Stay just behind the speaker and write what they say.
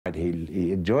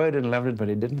He enjoyed and loved it, but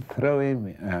it didn't throw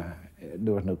him.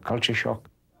 There was no culture shock.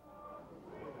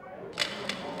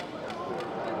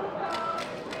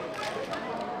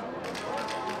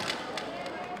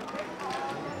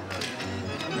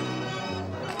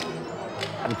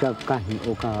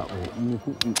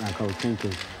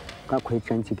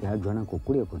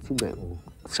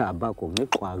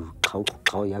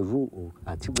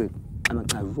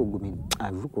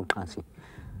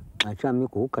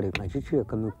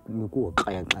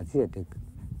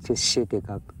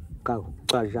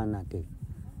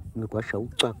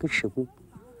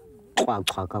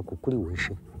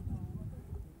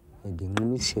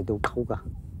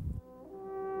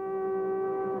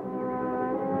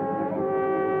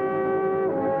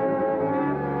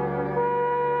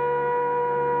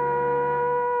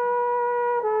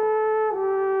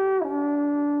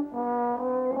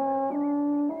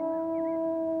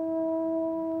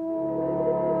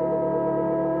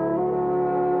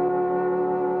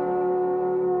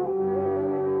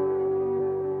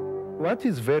 What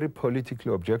is very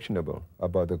politically objectionable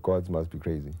about The Gods Must Be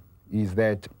Crazy is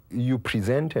that you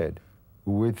presented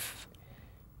with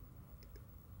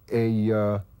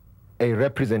a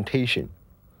representation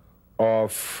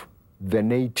of the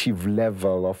native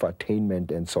level of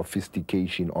attainment and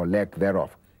sophistication or lack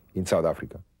thereof in South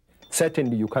Africa.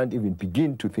 Certainly, you can't even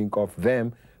begin to think of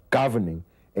them governing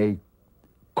a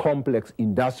complex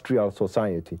industrial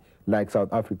society like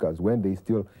South Africa's when they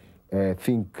still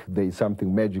think there is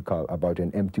something magical about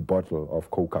an empty bottle of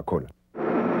Coca-Cola.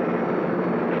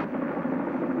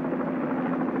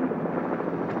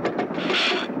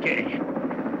 Okay.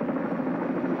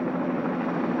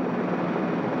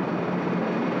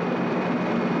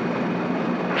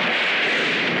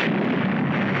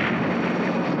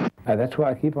 That's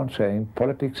why I keep on saying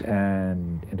politics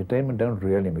and entertainment don't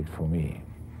really meet for me,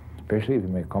 especially if you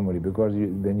make comedy, because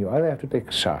then you either have to take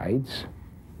sides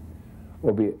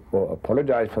or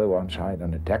apologize for the one side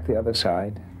and attack the other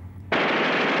side.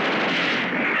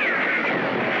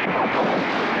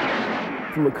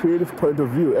 From a creative point of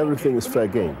view, everything is fair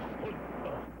game.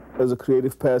 As a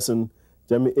creative person,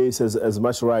 Jamie Ace has as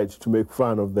much right to make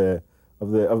fun of the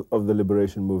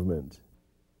liberation movement.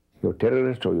 Your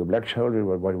terrorists or your black soldiers,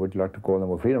 what would you like to call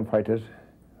them, or freedom fighters,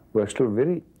 were still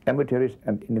very amateurish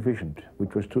and inefficient,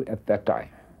 which was true at that time.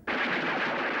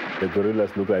 The guerrillas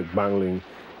look like bungling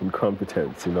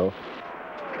incompetence, you know.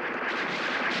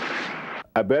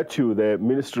 I bet you the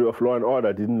Ministry of Law and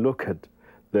Order didn't look at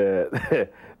the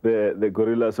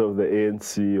guerrillas of the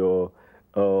ANC or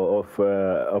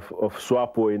of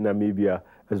SWAPO in Namibia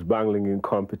as bungling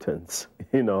incompetence,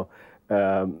 you know.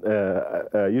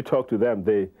 You talk to them,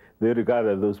 they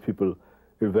regarded those people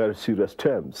in very serious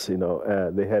terms, you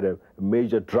know. They had a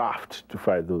major draft to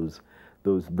fight those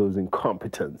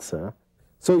incompetents. Huh?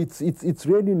 So it's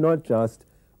really not just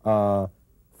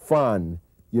fun,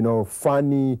 you know,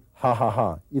 funny, ha ha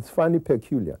ha. It's funny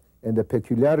peculiar. And the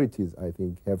peculiarities, I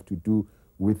think, have to do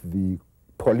with the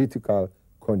political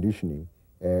conditioning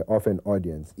of an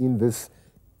audience in this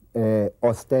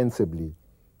ostensibly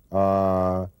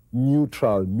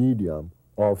neutral medium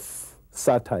of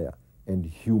satire and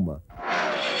humor.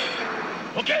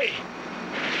 Okay.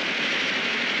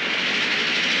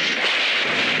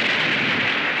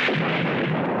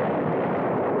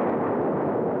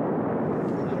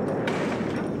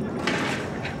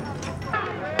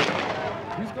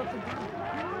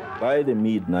 By the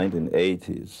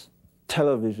mid-1980s,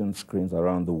 television screens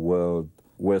around the world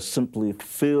were simply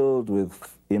filled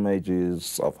with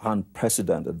images of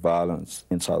unprecedented violence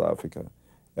in South Africa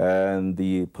and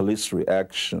the police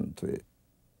reaction to it.